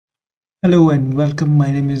Hello and welcome.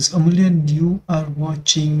 My name is Amulya and you are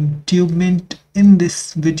watching TubeMint. In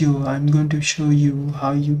this video, I'm going to show you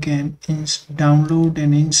how you can download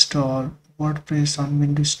and install WordPress on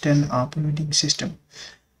Windows 10 operating system.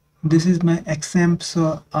 This is my XAMPP,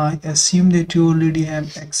 so I assume that you already have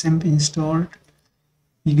XAMPP installed.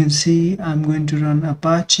 You can see I'm going to run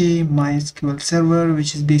Apache MySQL Server,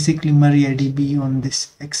 which is basically MariaDB on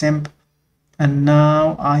this XAMPP. And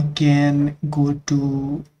now I can go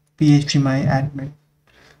to phpMyAdmin.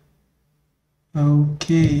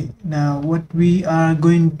 Okay, now what we are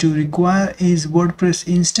going to require is WordPress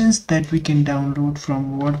instance that we can download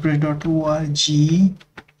from wordpress.org.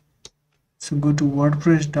 So go to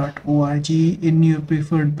wordpress.org in your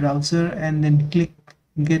preferred browser and then click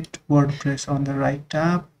get WordPress on the right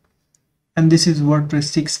tab. And this is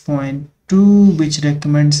WordPress 6.2, which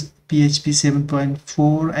recommends PHP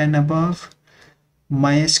 7.4 and above,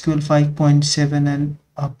 MySQL 5.7 and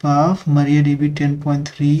above, MariaDB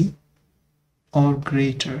 10.3 or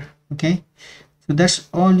greater. Okay, so that's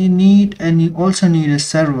all you need. And you also need a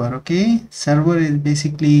server. Okay, server is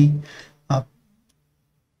basically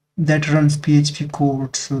that runs PHP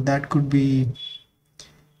code, so that could be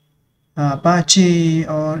Apache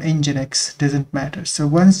or Nginx, doesn't matter. So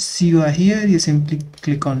once you are here, you simply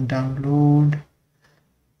click on download,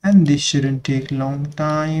 and this shouldn't take long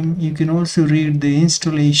time. You can also read the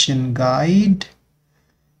installation guide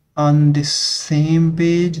on this same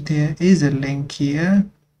page. There is a link here,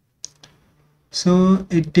 so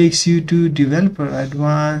it takes you to developer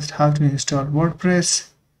advanced, how to install WordPress,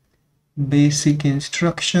 basic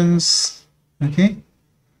instructions. Okay,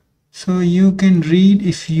 so you can read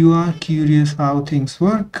if you are curious how things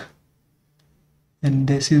work. And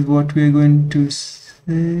this is what we're going to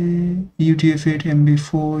say: UTF-8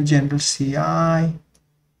 MB4 general CI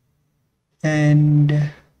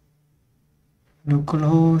and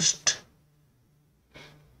localhost.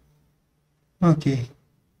 Okay,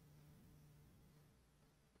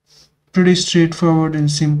 pretty straightforward and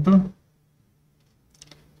simple.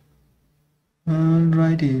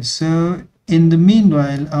 Alrighty, so in the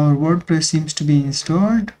meanwhile our WordPress seems to be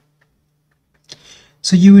installed.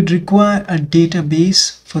 So you would require a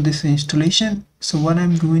database for this installation. So what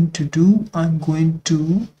I'm going to do, I'm going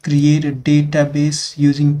to create a database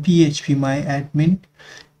using phpMyAdmin.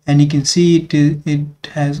 And you can see it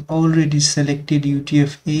has already selected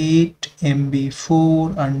UTF-8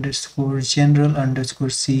 MB4 underscore general underscore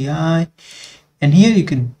CI, and here you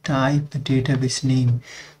can type the database name.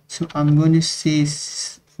 So I'm going to say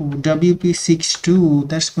WP62,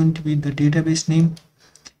 that's going to be the database name.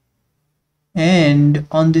 And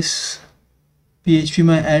on this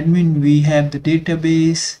phpMyAdmin we have the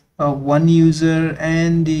database of one user,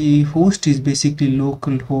 and the host is basically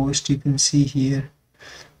local host. You can see here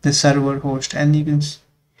the server host, and you can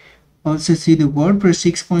also see the WordPress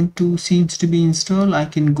 6.2 seems to be installed. I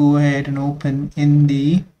can go ahead and open in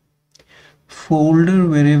the folder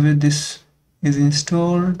wherever this is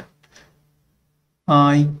installed.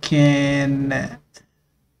 I can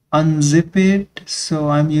unzip it, so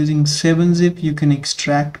I'm using 7-zip. You can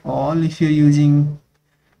extract all if you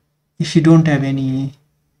don't have any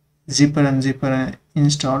zipper unzipper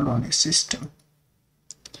installed on your system.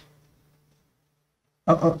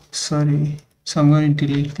 Oh, sorry. So I'm going to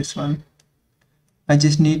delete this one. I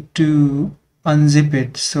just need to unzip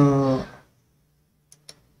it, so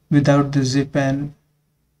without the zip. And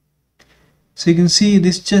so you can see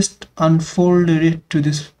this just unfolded it to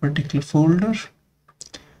this particular folder.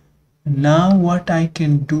 Now what I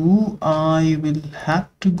can do, I will have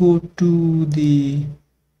to go to the,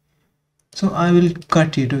 so I will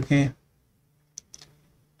cut it. Okay,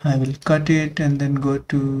 I will cut it and then go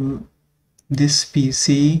to this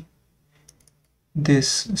PC,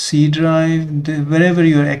 this C drive, wherever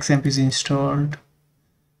your XAMPP is installed,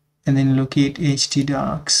 and then locate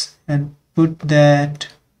htdocs and put that,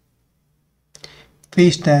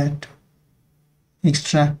 paste that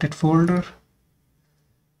extracted folder.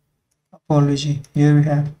 Apology, here we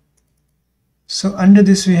have. So under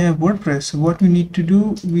this we have WordPress. So what we need to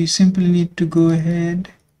do, we simply need to go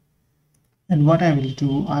ahead, and what I will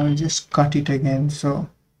do, I will just cut it again. So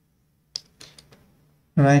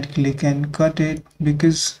right click and cut it,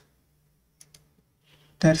 because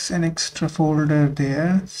that's an extra folder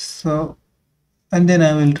there. So, and then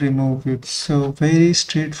I will remove it. So very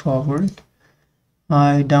straightforward.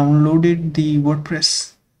 I downloaded the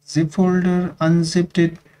WordPress zip folder, unzipped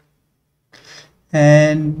it,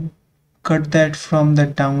 and cut that from the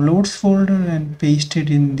downloads folder and paste it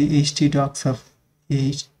in the htdocs of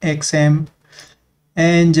XAMPP,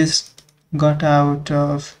 and just got out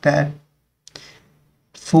of that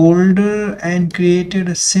folder and created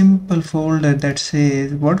a simple folder that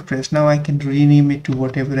says WordPress. Now I can rename it to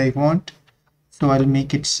whatever I want. So I'll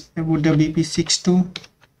make it WP62,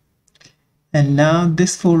 and now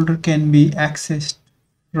this folder can be accessed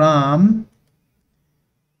from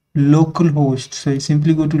localhost. So you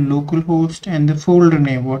simply go to localhost and the folder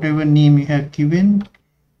name, whatever name you have given.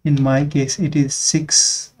 In my case it is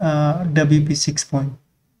WP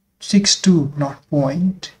 6.62, not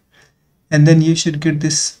point. And then you should get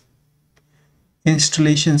this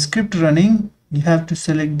installation script running. You have to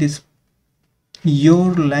select this,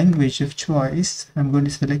 your language of choice. I'm going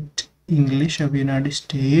to select English of United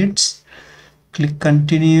States. Click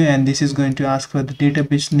continue, and this is going to ask for the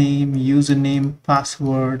database name, username,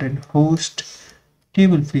 password, and host,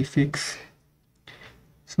 table prefix.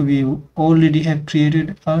 So we already have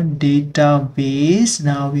created a database.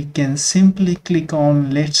 Now we can simply click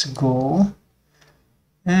on let's go.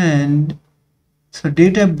 And so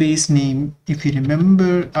database name, if you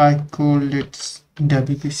remember, I called it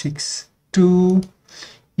WP62.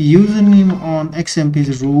 Username on XMP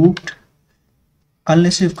is root.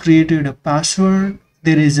 Unless you've created a password,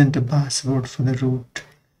 there isn't a password for the root.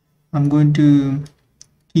 I'm going to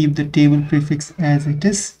keep the table prefix as it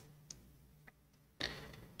is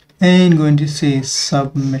and going to say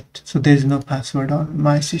submit. So there is no password on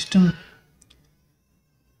my system.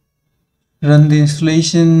 Run the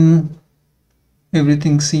installation.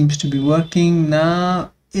 Everything seems to be working.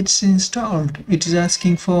 Now it's installed. It is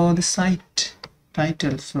asking for the site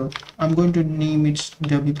title, so I'm going to name it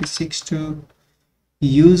WP62.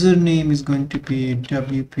 Username is going to be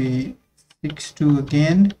WP62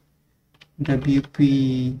 again,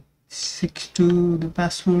 WP62, the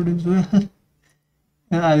password as well.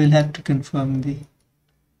 I will have to confirm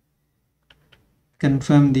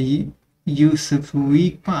the use of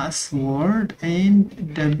weak password, and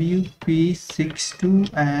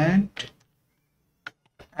WP62 at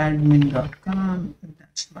admin.com.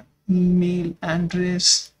 That's my email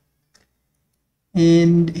address.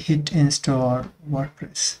 And hit install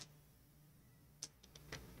WordPress.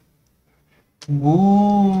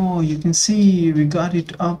 Whoa, you can see we got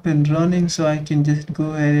it up and running. So I can just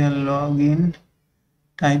go ahead and log in,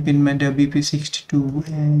 type in my WP62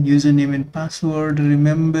 and username and password,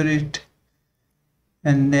 remember it,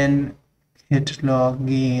 and then hit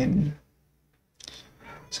login.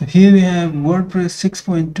 So here we have WordPress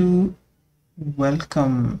 6.2.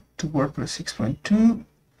 Welcome to WordPress 6.2.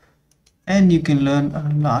 And you can learn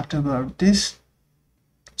a lot about this.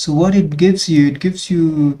 So what it gives you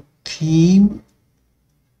theme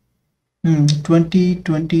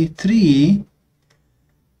 2023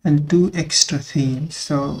 and 2 extra themes.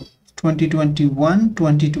 So 2021,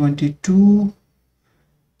 2022,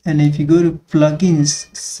 and if you go to plugins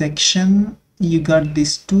section, you got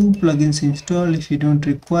these 2 plugins installed. If you don't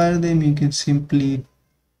require them, you can simply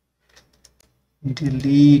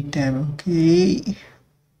delete them. Okay.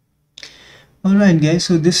 Alright guys,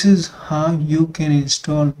 so this is how you can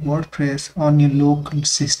install WordPress on your local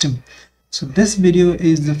system. So this video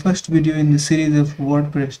is the first video in the series of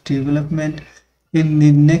WordPress development. In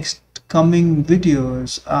the next coming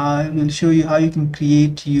videos, I will show you how you can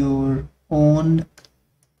create your own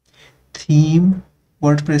theme,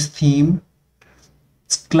 WordPress theme.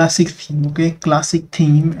 It's classic theme, okay, classic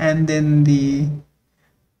theme, and then the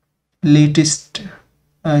latest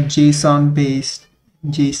JSON based,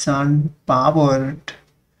 JSON powered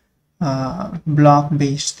block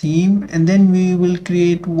based theme, and then we will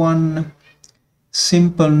create one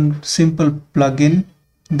simple plugin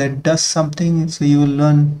that does something. So you will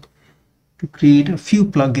learn to create a few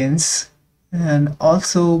plugins, and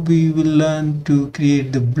also we will learn to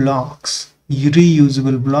create the blocks,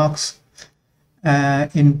 reusable blocks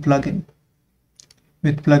in plugin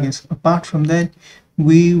with plugins. Apart from that,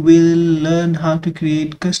 we will learn how to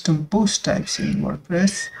create custom post types in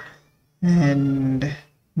WordPress and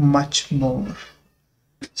much more.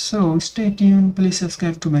 So stay tuned. Please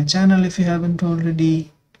subscribe to my channel if you haven't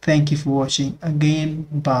already. Thank you for watching. Again,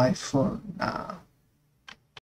 bye for now.